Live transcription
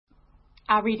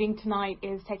Our reading tonight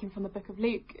is taken from the book of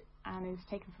Luke and is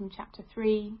taken from chapter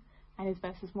 3 and is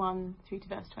verses 1 through to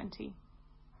verse 20.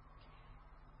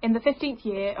 In the 15th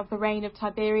year of the reign of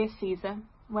Tiberius Caesar,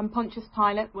 when Pontius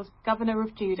Pilate was governor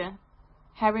of Judah,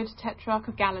 Herod, tetrarch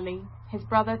of Galilee, his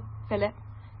brother Philip,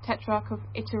 tetrarch of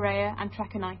Iturea and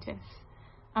Trachonitis,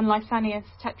 and Lysanias,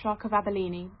 tetrarch of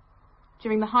Abilene,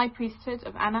 during the high priesthood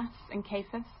of Annas and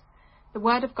Caiaphas, the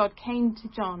word of God came to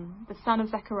John, the son of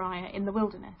Zechariah, in the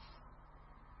wilderness.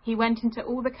 He went into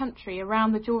all the country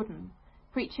around the Jordan,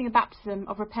 preaching a baptism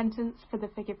of repentance for the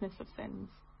forgiveness of sins.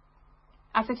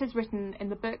 As it is written in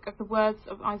the book of the words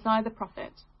of Isaiah the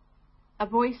prophet, a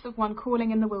voice of one calling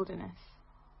in the wilderness,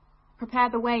 prepare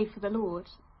the way for the Lord,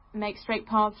 make straight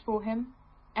paths for him.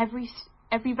 Every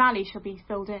valley shall be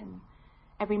filled in,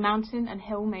 every mountain and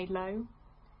hill made low.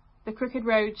 The crooked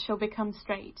road shall become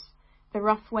straight, the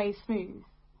rough way smooth,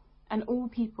 and all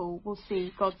people will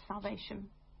see God's salvation.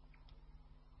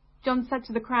 John said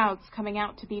to the crowds coming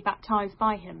out to be baptized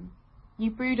by him,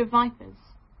 "You brood of vipers,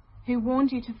 who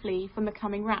warned you to flee from the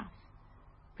coming wrath?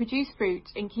 Produce fruit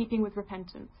in keeping with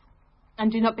repentance,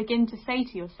 and do not begin to say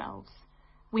to yourselves,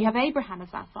 'We have Abraham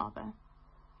as our father.'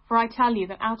 For I tell you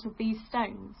that out of these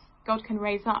stones God can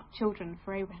raise up children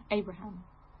for Abraham.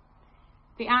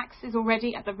 The axe is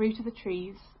already at the root of the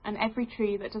trees, and every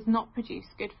tree that does not produce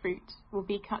good fruit will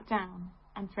be cut down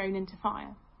and thrown into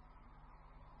fire."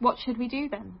 "What should we do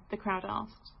then?" the crowd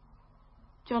asked.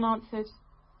 John answered,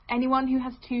 "Anyone who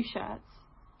has 2 shirts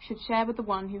should share with the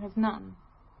one who has none,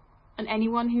 and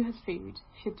anyone who has food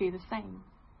should do the same."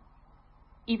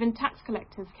 Even tax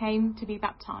collectors came to be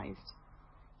baptized.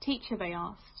 "Teacher," they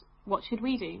asked, "what should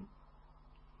we do?"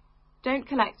 "Don't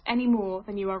collect any more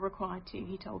than you are required to,"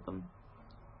 he told them.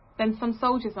 Then some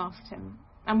soldiers asked him,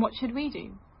 "And what should we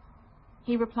do?"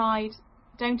 He replied,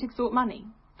 "Don't extort money,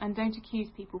 and don't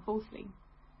accuse people falsely.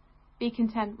 Be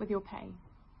content with your pay."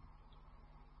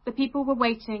 The people were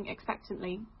waiting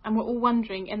expectantly and were all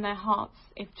wondering in their hearts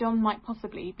if John might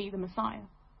possibly be the Messiah.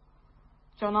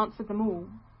 John answered them all,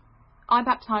 "I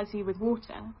baptize you with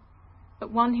water, but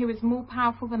one who is more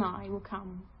powerful than I will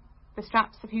come, the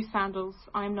straps of whose sandals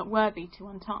I am not worthy to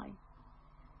untie.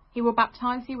 He will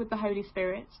baptize you with the Holy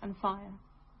Spirit and fire.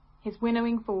 His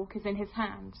winnowing fork is in his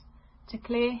hand, to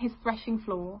clear his threshing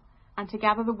floor and to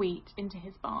gather the wheat into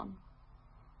his barn.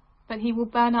 But he will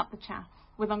burn up the chaff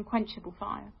with unquenchable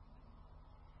fire."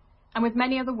 And with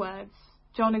many other words,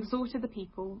 John exhorted the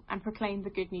people and proclaimed the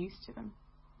good news to them.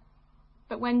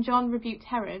 But when John rebuked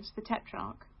Herod the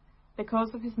tetrarch,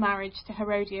 because of his marriage to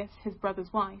Herodias, his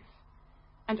brother's wife,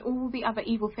 and all the other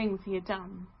evil things he had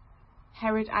done,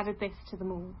 Herod added this to them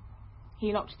all: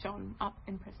 he locked John up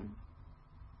in prison.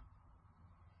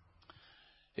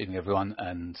 Evening, everyone,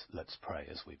 and let's pray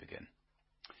as we begin.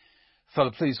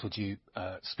 Father, please would you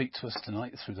speak to us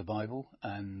tonight through the Bible,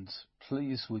 and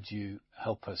please would you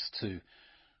help us to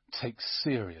take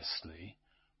seriously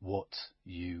what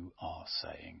you are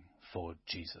saying for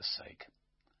Jesus' sake.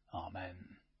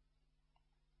 Amen.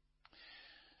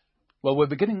 Well, we're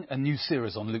beginning a new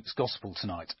series on Luke's Gospel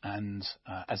tonight, and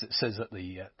as it says at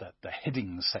the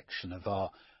heading section of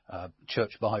our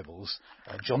church Bibles,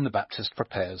 John the Baptist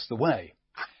prepares the way.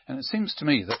 And it seems to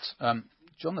me that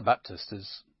John the Baptist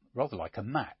is rather like a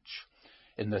match,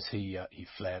 in that he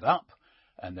flared up,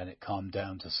 and then it calmed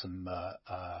down to some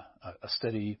a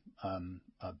steady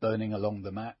burning along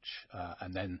the match,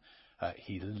 and then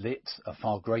he lit a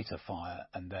far greater fire,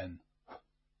 and then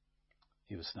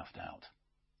he was snuffed out.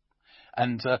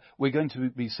 And we're going to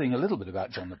be seeing a little bit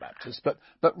about John the Baptist,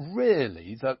 but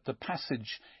really the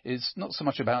passage is not so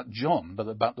much about John, but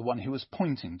about the one he was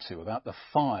pointing to, about the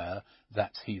fire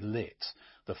that he lit,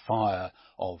 the fire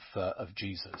of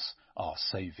Jesus, our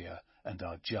Saviour and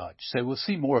our Judge. So we'll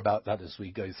see more about that as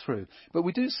we go through. But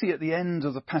we do see at the end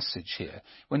of the passage here,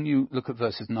 when you look at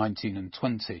verses 19 and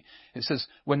 20, it says,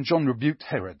 "When John rebuked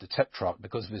Herod the tetrarch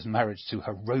because of his marriage to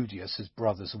Herodias, his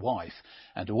brother's wife,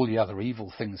 and all the other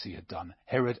evil things he had done,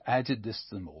 Herod added this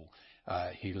to them all.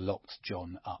 He locked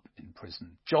John up in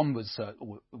prison." John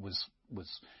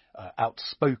was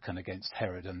outspoken against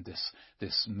Herod and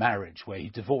this marriage where he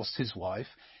divorced his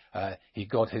wife. He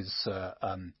got his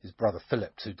brother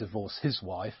Philip to divorce his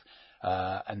wife,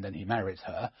 and then he married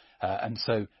her. And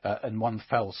so, in one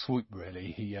fell swoop,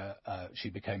 really, she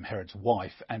became Herod's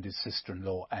wife and his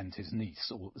sister-in-law and his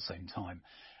niece all at the same time.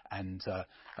 And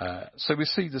so we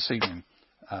see this evening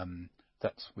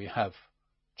that we have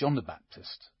John the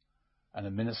Baptist and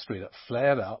a ministry that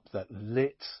flared up, that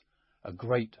lit a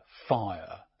great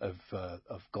fire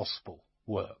of gospel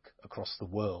work across the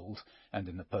world and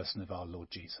in the person of our Lord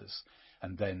Jesus.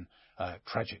 And then,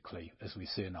 tragically, as we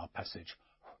see in our passage,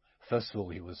 First of all,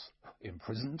 he was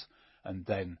imprisoned, and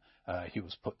then he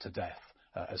was put to death,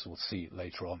 as we'll see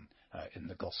later on in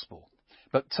the Gospel.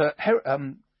 But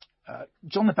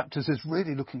John the Baptist is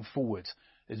really looking forward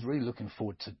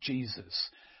to Jesus,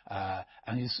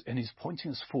 and he's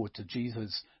pointing us forward to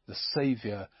Jesus, the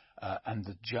Saviour and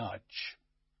the Judge.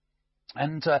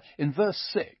 And in verse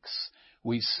 6,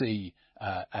 we see,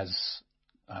 as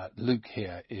Luke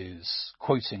here is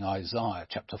quoting Isaiah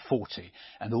chapter 40,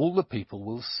 and all the people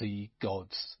will see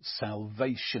God's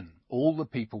salvation. All the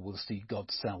people will see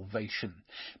God's salvation.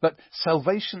 But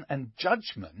salvation and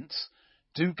judgment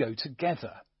do go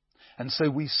together. And so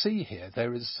we see here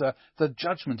there is the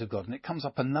judgment of God, and it comes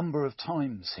up a number of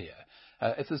times here.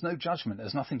 If there's no judgment,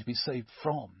 there's nothing to be saved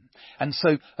from. And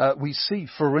so we see,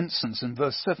 for instance, in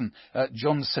verse 7,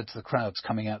 John said to the crowds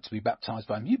coming out to be baptized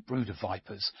by him, "You brood of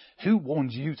vipers, who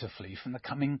warned you to flee from the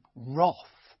coming wrath?"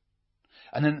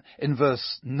 And then in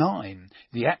verse 9,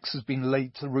 the axe has been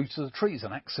laid to the root of the trees,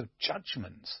 an axe of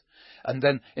judgment. And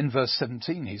then in verse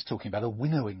 17, he's talking about a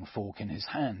winnowing fork in his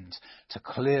hand to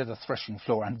clear the threshing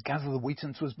floor and gather the wheat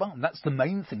into his barn. That's the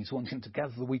main thing. He's wanting to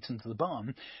gather the wheat into the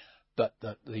barn. But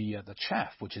the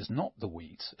chaff, which is not the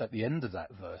wheat, at the end of that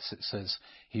verse, it says,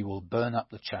 he will burn up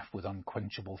the chaff with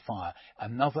unquenchable fire.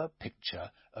 Another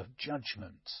picture of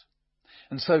judgment.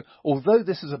 And so, although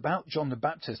this is about John the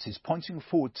Baptist, he's pointing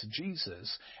forward to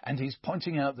Jesus, and he's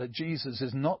pointing out that Jesus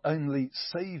is not only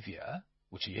Saviour,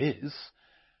 which he is,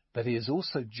 but he is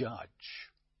also Judge.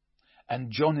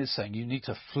 And John is saying you need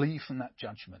to flee from that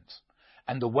judgment.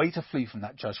 And the way to flee from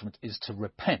that judgment is to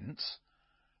repent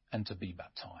and to be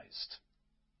baptized.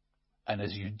 And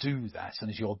as you do that, and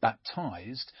as you're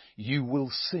baptized, you will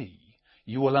see,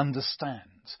 you will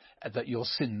understand that your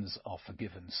sins are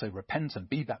forgiven. So repent and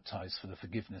be baptized for the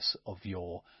forgiveness of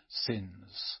your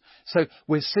sins. So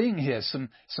we're seeing here some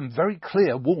very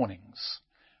clear warnings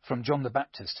from John the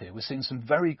Baptist here. We're seeing some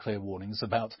very clear warnings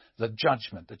about the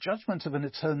judgment of an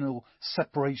eternal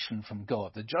separation from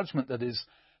God, the judgment that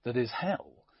is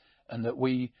hell, and that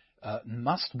we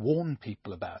must warn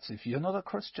people about. If you're not a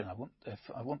Christian,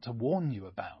 I want to warn you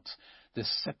about this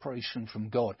separation from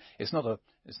God. It's not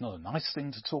a nice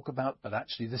thing to talk about, but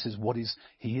actually this is what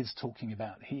he is talking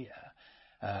about here.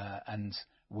 And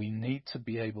we need to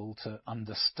be able to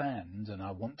understand, and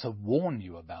I want to warn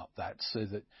you about that so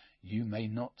that you may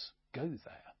not go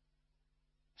there.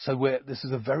 So this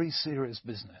is a very serious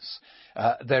business.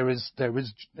 There is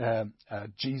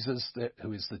Jesus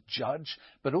who is the judge,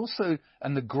 but also,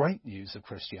 and the great news of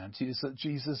Christianity is that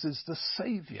Jesus is the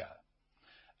Saviour.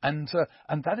 And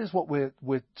that is what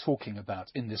we're talking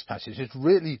about in this passage. It's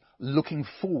really looking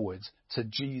forward to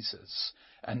Jesus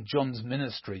and John's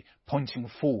ministry pointing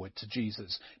forward to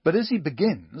Jesus. But as he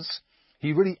begins,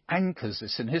 he really anchors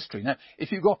this in history. Now,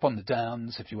 if you go up on the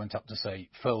Downs, if you went up to, say,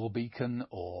 Firle Beacon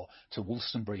or to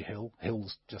Wolstonbury Hill,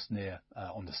 hills just near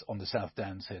on the South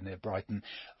Downs here near Brighton,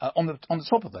 on the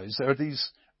top of those there are these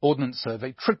Ordnance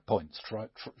Survey trig points,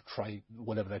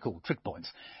 whatever they're called, trig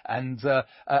points, and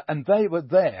they were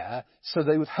there so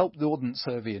they would help the Ordnance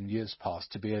Survey in years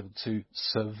past to be able to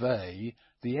survey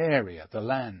the area, the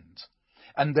land,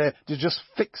 and they're just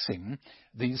fixing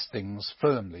these things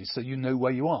firmly so you know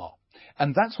where you are.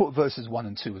 And that's what verses 1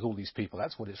 and 2 with all these people,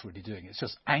 that's what it's really doing. It's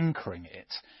just anchoring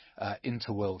it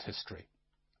into world history.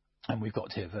 And we've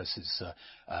got here verses,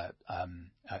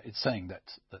 it's saying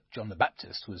that John the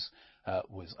Baptist was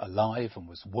alive and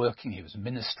was working, he was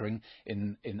ministering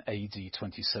in AD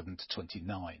 27 to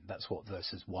 29. That's what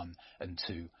verses 1 and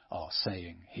 2 are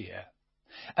saying here.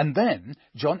 And then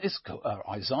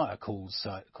Isaiah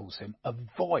calls him a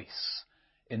voice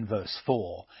in verse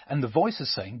 4. And the voice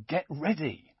is saying, get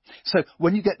ready. So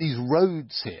when you get these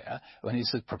roads here, when he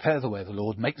says, prepare the way of the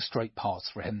Lord, make straight paths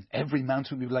for him, every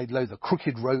mountain will be laid low, the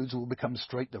crooked roads will become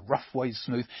straight, the rough ways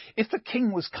smooth. If the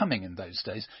king was coming in those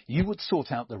days, you would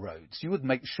sort out the roads. You would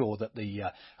make sure that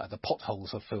the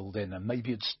potholes are filled in, and maybe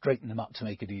you'd straighten them up to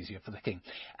make it easier for the king.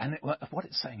 And what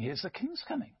it's saying here is the king's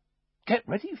coming. Get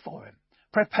ready for him.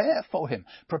 Prepare for him.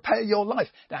 Prepare your life.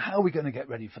 Now, how are we going to get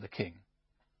ready for the king?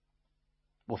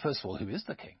 Well, first of all, who is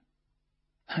the king?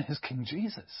 It's King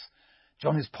Jesus.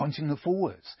 John is pointing them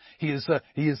forwards. He is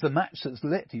the match that's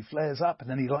lit. He flares up and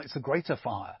then he lights a greater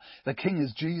fire. The king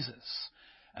is Jesus.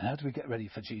 And how do we get ready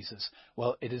for Jesus?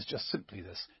 Well, it is just simply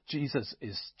this. Jesus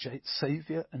is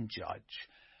Saviour and Judge.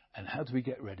 And how do we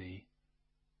get ready?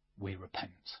 We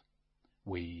repent.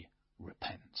 We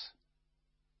repent.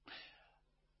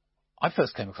 I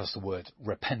first came across the word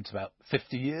repent about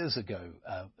 50 years ago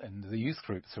in the youth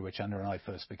group through which Anna and I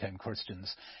first became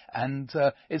Christians. And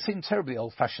it seemed terribly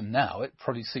old-fashioned now. It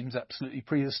probably seems absolutely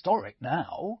prehistoric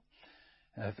now.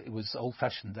 It was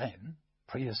old-fashioned then,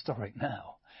 prehistoric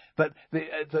now. But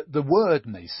the word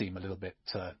may seem a little bit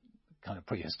kind of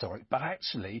prehistoric, but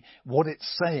actually what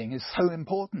it's saying is so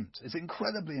important. It's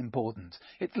incredibly important.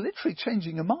 It's literally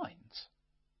changing your mind.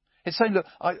 It's saying, look,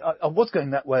 I was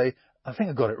going that way. I think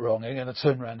I got it wrong. I'm going to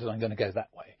turn around and I'm going to go that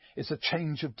way. It's a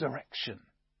change of direction.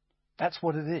 That's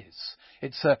what it is.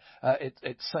 It's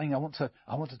saying I want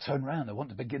to turn around. I want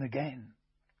to begin again.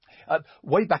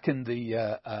 Way back in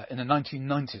the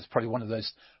 1990s, probably one of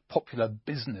those popular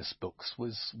business books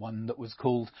was one that was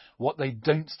called "What They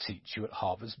Don't Teach You at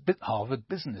Harvard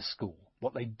Business School."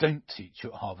 What they don't teach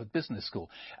you at Harvard Business School,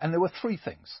 and there were three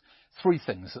things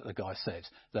that the guy said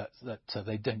that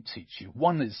they don't teach you.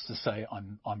 One is to say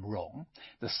I'm wrong.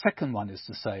 The second one is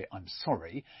to say I'm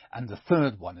sorry, and the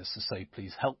third one is to say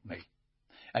please help me.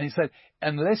 And he said,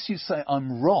 unless you say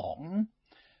I'm wrong,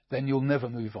 then you'll never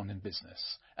move on in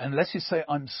business. Unless you say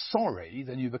I'm sorry,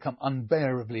 then you become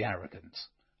unbearably arrogant.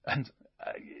 And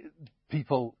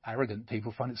arrogant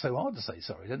people find it so hard to say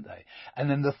sorry, don't they? And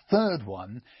then the third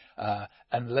one,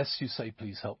 unless you say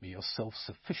please help me, your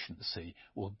self-sufficiency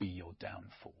will be your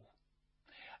downfall.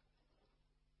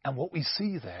 And what we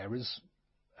see there is,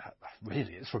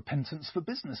 really, it's repentance for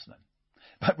businessmen.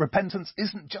 But repentance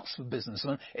isn't just for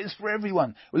businessmen, it's for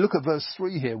everyone. We look at verse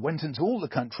 3 here, went into all the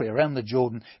country around the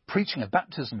Jordan, preaching a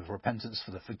baptism of repentance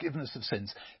for the forgiveness of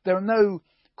sins. There are no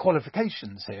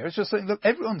qualifications here. It's just saying, look,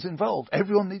 everyone's involved.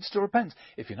 Everyone needs to repent.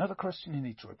 If you're not a Christian, you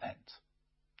need to repent.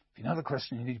 If you're not a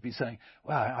Christian, you need to be saying,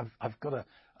 well, I've got to,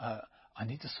 I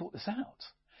need to sort this out.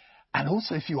 And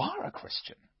also, if you are a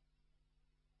Christian,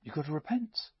 you've got to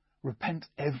repent. Repent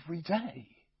every day.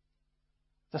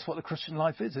 That's what the Christian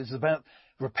life is. It's about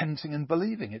repenting and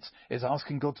believing. It's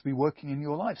asking God to be working in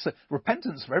your life. So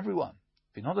repentance for everyone.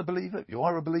 If you're not a believer, if you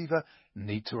are a believer,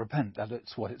 need to repent.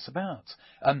 That's what it's about.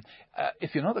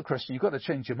 If you're not a Christian, you've got to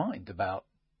change your mind about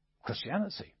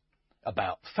Christianity,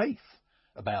 about faith,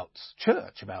 about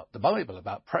church, about the Bible,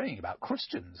 about praying, about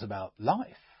Christians, about life.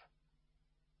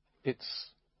 It's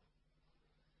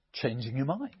changing your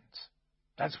mind.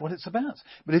 That's what it's about.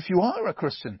 But if you are a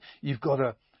Christian, you've got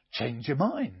to change your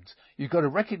mind. You've got to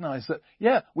recognize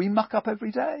that, we muck up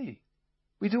every day.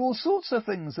 We do all sorts of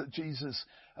things that Jesus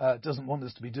doesn't want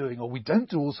us to be doing, or we don't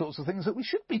do all sorts of things that we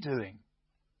should be doing.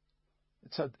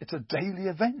 It's a daily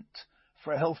event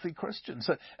for a healthy Christian.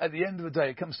 So at the end of the day,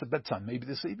 it comes to bedtime. Maybe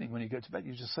this evening when you go to bed,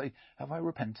 you just say, have I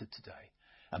repented today?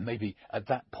 And maybe at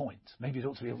that point, maybe it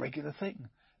ought to be a regular thing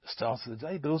at the start of the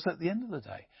day, but also at the end of the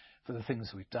day, for the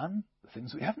things we've done, the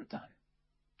things we haven't done,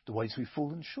 the ways we've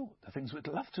fallen short, the things we'd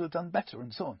love to have done better,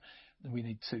 and so on. Then we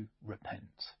need to repent.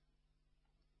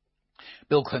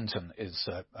 Bill Clinton is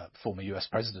a former US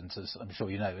president, as I'm sure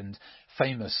you know, and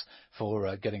famous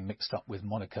for getting mixed up with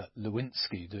Monica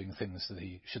Lewinsky, doing things that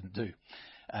he shouldn't do.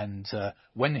 And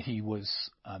when he was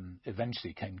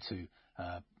eventually came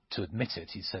to admit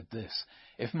it, he said this: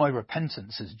 if my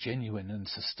repentance is genuine and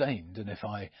sustained, and if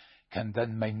I can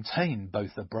then maintain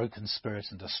both a broken spirit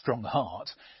and a strong heart,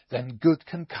 then good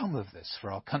can come of this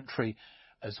for our country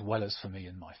as well as for me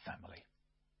and my family.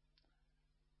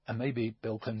 And maybe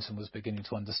Bill Clinton was beginning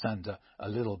to understand a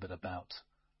little bit about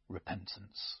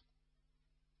repentance.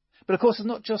 But of course, it's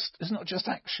not just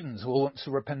actions. We want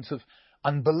to repent of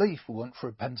unbelief. We want to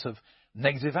repent of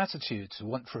negative attitudes. We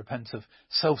want to repent of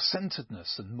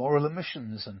self-centeredness and moral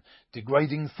omissions and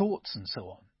degrading thoughts and so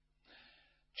on.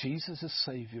 Jesus is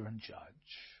Saviour and Judge.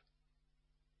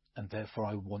 And therefore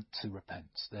I want to repent.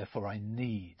 Therefore I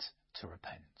need to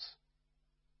repent.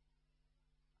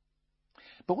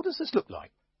 But what does this look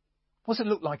like? What does it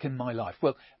look like in my life?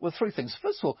 Well, three things.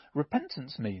 First of all,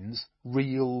 repentance means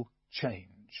real change.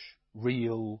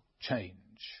 Real change.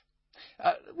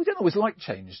 We don't always like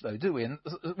change, though, do we? And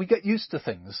we get used to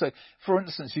things. So, for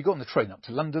instance, you go on the train up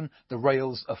to London, the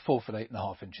rails are 4 foot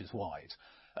 8.5 inches wide.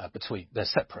 They're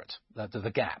separate.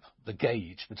 The gap, the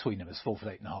gauge between them is 4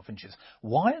 foot 8.5 inches.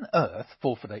 Why on earth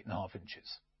 4 foot 8.5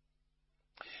 inches?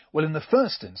 Well, in the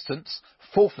first instance,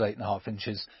 4 foot 8.5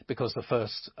 inches, because the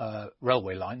first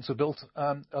railway lines were built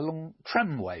along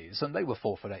tramways, and they were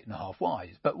 4 foot 8.5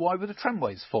 wide. But why were the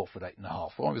tramways 4 foot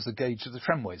 8.5? Why was the gauge of the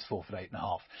tramways 4 foot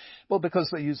 8.5? Well, because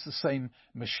they used the same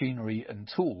machinery and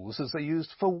tools as they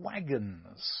used for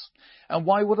wagons. And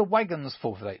why were the wagons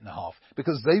 4 foot 8.5?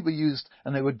 Because they were used,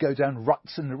 and they would go down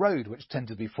ruts in the road, which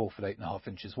tended to be 4 foot 8.5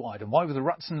 inches wide. And why were the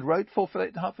ruts in the road 4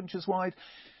 foot 8.5 inches wide?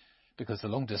 Because the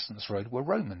long-distance road were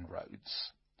Roman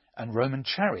roads, and Roman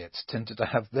chariots tended to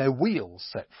have their wheels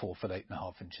set 4 foot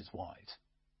 8.5 inches wide.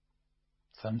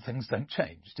 Some things don't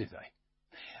change, do they?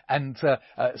 And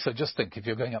so just think, if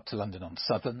you're going up to London on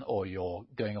Southern, or you're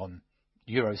going on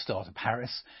Eurostar to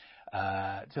Paris,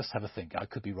 Just have a think. I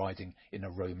could be riding in a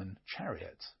Roman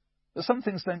chariot. But some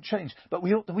things don't change. But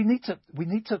we need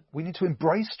to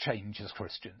embrace change as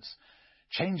Christians.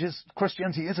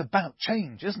 Christianity is about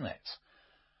change, isn't it?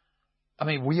 I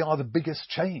mean, we are the biggest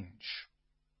change.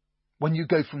 When you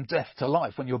go from death to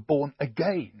life, when you're born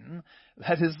again,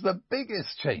 that is the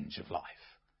biggest change of life.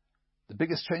 The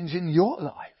biggest change in your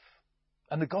life.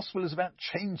 And the gospel is about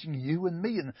changing you and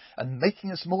me and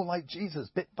making us more like Jesus,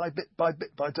 bit by bit by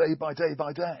bit, by day by day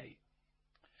by day.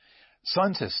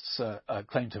 Scientists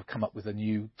claim to have come up with a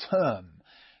new term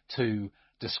to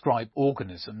describe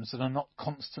organisms that are not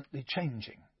constantly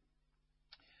changing.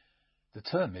 The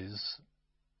term is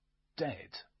dead.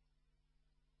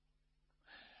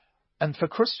 And for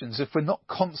Christians, if we're not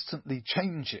constantly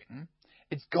changing,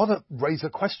 it's got to raise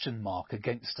a question mark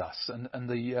against us and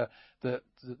the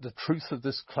truth of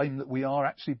this claim that we are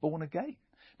actually born again.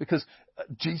 Because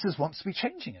Jesus wants to be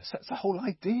changing us. That's the whole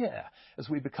idea as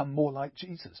we become more like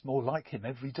Jesus, more like him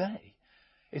every day.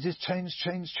 It is change,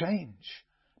 change, change,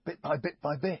 bit by bit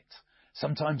by bit.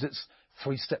 Sometimes it's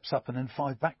 3 steps up and then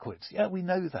 5 backwards. Yeah, we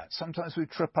know that. Sometimes we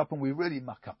trip up and we really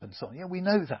muck up and so on. Yeah, we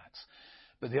know that.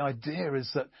 But the idea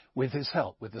is that with his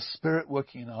help, with the Spirit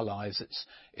working in our lives,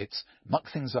 it's muck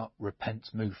things up, repent,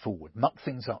 move forward. Muck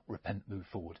things up, repent, move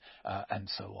forward, and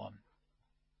so on.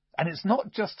 And it's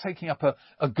not just taking up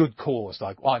a good cause,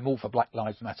 like, I'm all for Black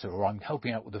Lives Matter, or I'm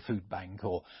helping out with the food bank,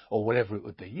 or whatever it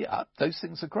would be. Yeah, those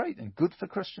things are great and good for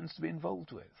Christians to be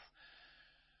involved with.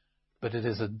 But it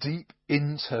is a deep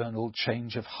internal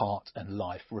change of heart and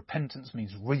life. Repentance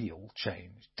means real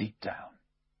change deep down.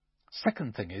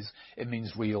 Second thing is, it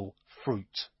means real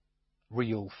fruit.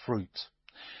 Real fruit.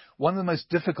 One of the most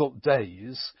difficult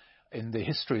days in the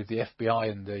history of the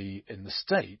FBI in the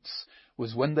States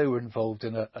was when they were involved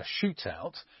in a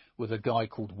shootout with a guy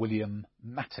called William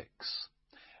Matix.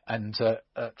 And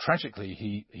tragically,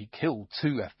 he killed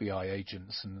 2 FBI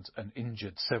agents and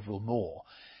injured several more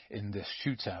in this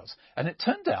shootout. And it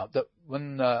turned out that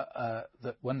when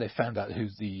they found out who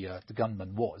the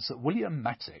gunman was, that William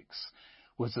Matix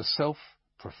was a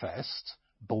self-professed,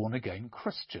 born-again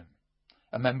Christian,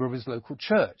 a member of his local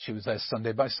church. He was there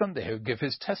Sunday by Sunday. He would give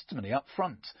his testimony up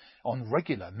front on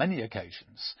many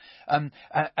occasions. And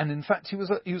in fact, he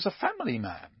was a family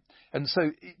man. And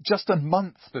so just a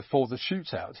month before the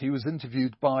shootout, he was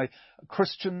interviewed by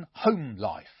Christian Home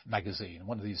Life magazine,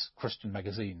 one of these Christian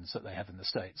magazines that they have in the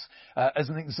States, as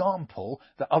an example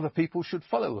that other people should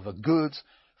follow of a good,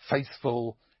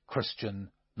 faithful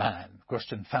Christian man,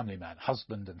 Christian family man,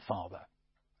 husband and father.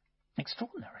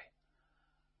 Extraordinary.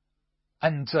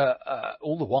 And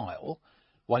all the while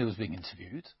he was being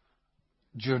interviewed,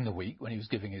 during the week when he was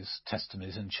giving his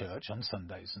testimonies in church on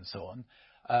Sundays and so on,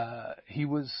 he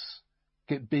was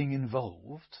being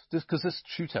involved, because this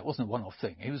shootout wasn't a one-off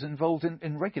thing, he was involved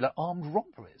in regular armed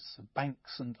robberies of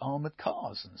banks and armoured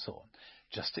cars and so on.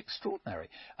 Just extraordinary.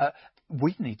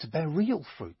 We need to bear real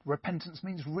fruit. Repentance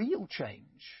means real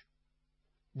change.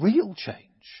 Real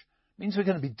change means we're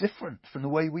going to be different from the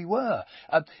way we were.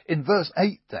 In verse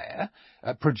 8 there,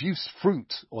 produce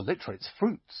fruit, or literally it's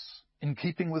fruits, in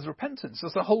keeping with repentance.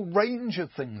 There's a whole range of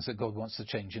things that God wants to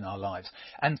change in our lives.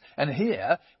 And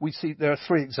here we see there are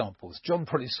 3 examples. John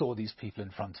probably saw these people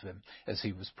in front of him as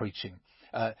he was preaching.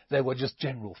 There were just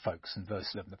general folks in verse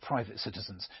 11, the private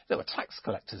citizens. There were tax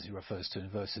collectors he refers to in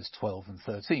verses 12 and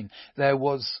 13. There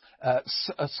was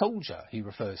a soldier he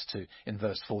refers to in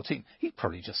verse 14. He's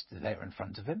probably just there in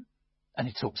front of him. And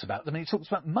he talks about them, and he talks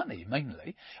about money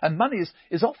mainly. And money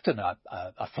is often a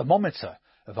thermometer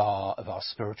of our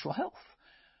spiritual health.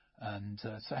 And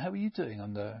so how are you doing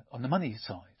on the money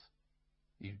side?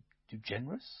 You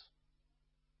generous?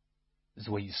 Is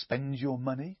the way you spend your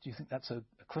money? Do you think that's a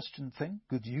Christian thing?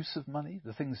 Good use of money,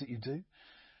 the things that you do?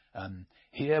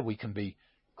 Here we can be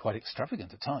quite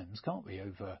extravagant at times, can't we?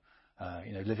 Over,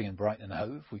 living in Brighton and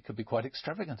Hove, we could be quite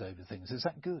extravagant over things. Is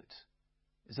that good?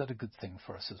 Is that a good thing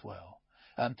for us as well?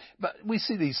 But we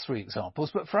see these 3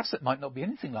 examples, but for us it might not be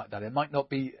anything like that. It might not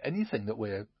be anything that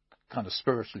we're kind of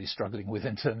spiritually struggling with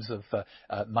in terms of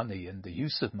money and the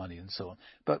use of money and so on.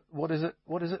 But what is it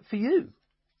for you?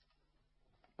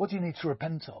 What do you need to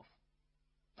repent of?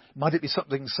 Might it be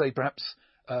something, say, perhaps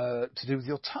to do with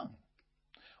your tongue?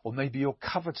 Or maybe you're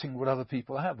coveting what other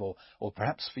people have, or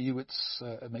perhaps for you it's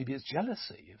maybe it's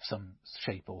jealousy of some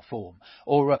shape or form,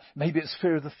 or maybe it's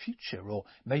fear of the future, or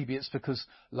maybe it's because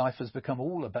life has become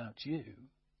all about you,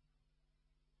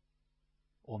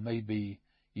 or maybe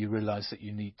you realise that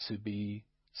you need to be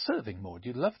serving more.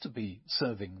 You'd love to be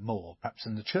serving more, perhaps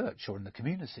in the church or in the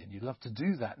community, and you'd love to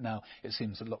do that now. It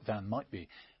seems that lockdown might be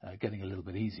getting a little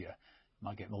bit easier.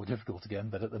 Might get more difficult again,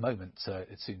 but at the moment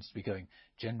it seems to be going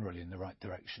generally in the right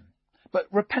direction. But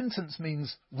repentance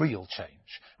means real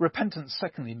change. Repentance,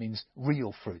 secondly, means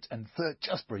real fruit. And third,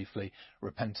 just briefly,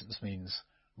 repentance means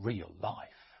real life.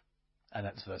 And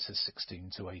that's verses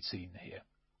 16 to 18 here.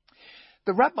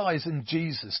 The rabbis in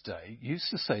Jesus' day used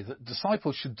to say that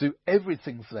disciples should do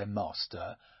everything for their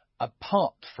master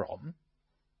apart from,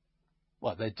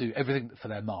 well, they'd do everything for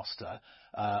their master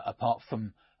apart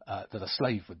from, that a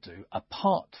slave would do,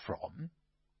 apart from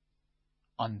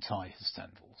untie his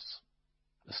sandals.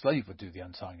 The slave would do the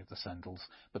untying of the sandals,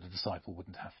 but a disciple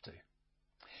wouldn't have to.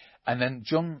 And then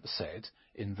John said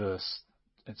in verse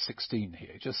 16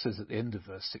 here, it just says at the end of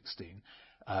verse 16,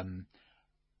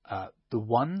 the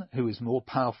one who is more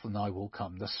powerful than I will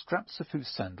come, the straps of whose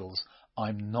sandals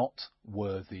I'm not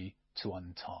worthy to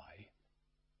untie.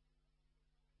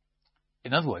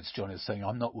 In other words, John is saying,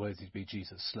 I'm not worthy to be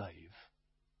Jesus' slave.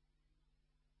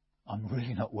 I'm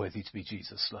really not worthy to be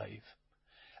Jesus' slave.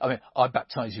 I mean, I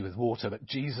baptize you with water, but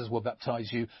Jesus will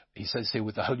baptize you, he says here,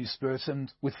 with the Holy Spirit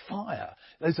and with fire.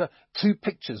 Those are two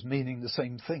pictures meaning the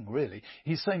same thing, really.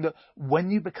 He's saying that when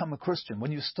you become a Christian,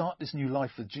 when you start this new life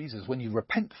with Jesus, when you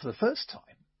repent for the first time,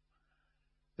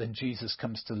 then Jesus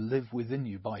comes to live within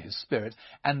you by his Spirit,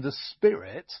 and the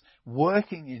Spirit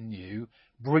working in you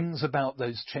brings about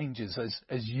those changes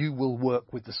as you will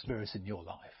work with the Spirit in your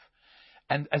life.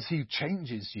 And as he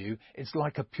changes you, it's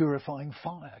like a purifying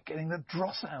fire, getting the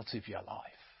dross out of your life.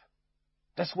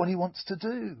 That's what he wants to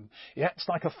do. He acts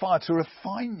like a fire to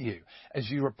refine you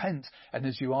as you repent and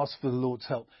as you ask for the Lord's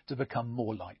help to become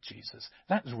more like Jesus.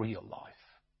 That's real life.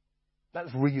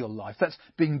 That's real life. That's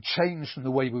being changed from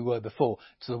the way we were before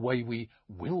to the way we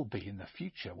will be in the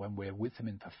future when we're with him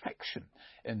in perfection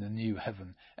in the new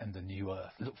heaven and the new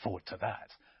earth. Look forward to that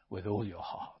with all your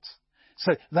heart.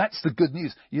 So that's the good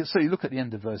news. So you look at the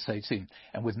end of verse 18,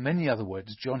 and with many other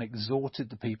words, John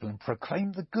exhorted the people and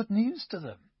proclaimed the good news to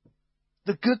them.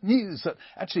 The good news that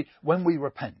actually when we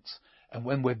repent and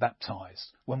when we're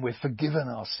baptized, when we're forgiven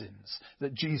our sins,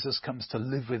 that Jesus comes to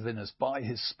live within us by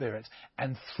his Spirit,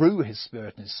 and through his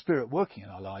Spirit and his Spirit working in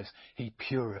our lives, he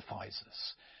purifies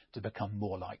us to become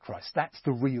more like Christ. That's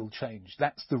the real change.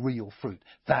 That's the real fruit.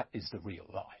 That is the real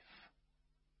life.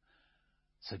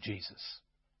 So Jesus,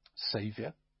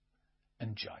 Saviour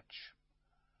and Judge.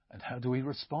 And how do we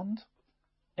respond?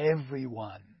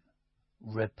 Everyone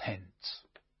repent.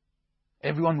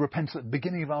 Everyone repents at the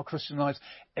beginning of our Christian lives.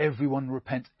 Everyone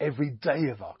repent every day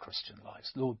of our Christian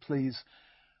lives. Lord, please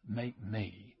make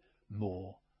me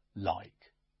more like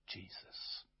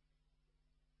Jesus.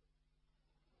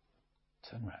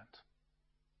 Turn round.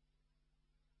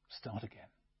 Start again.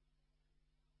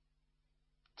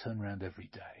 Turn round every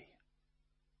day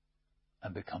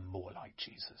and become more like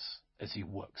Jesus as he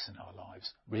works in our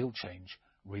lives. Real change,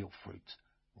 real fruit,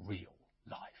 real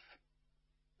life.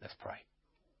 Let's pray.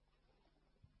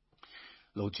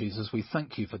 Lord Jesus, we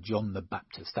thank you for John the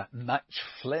Baptist, that match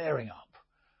flaring up,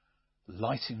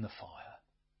 lighting the fire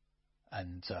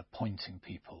and pointing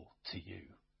people to you.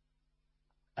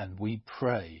 And we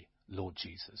pray, Lord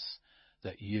Jesus,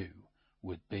 that you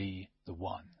would be the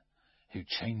one who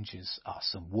changes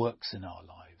us and works in our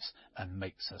lives and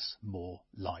makes us more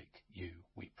like you,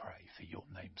 we pray, for your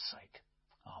name's sake.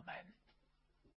 Amen.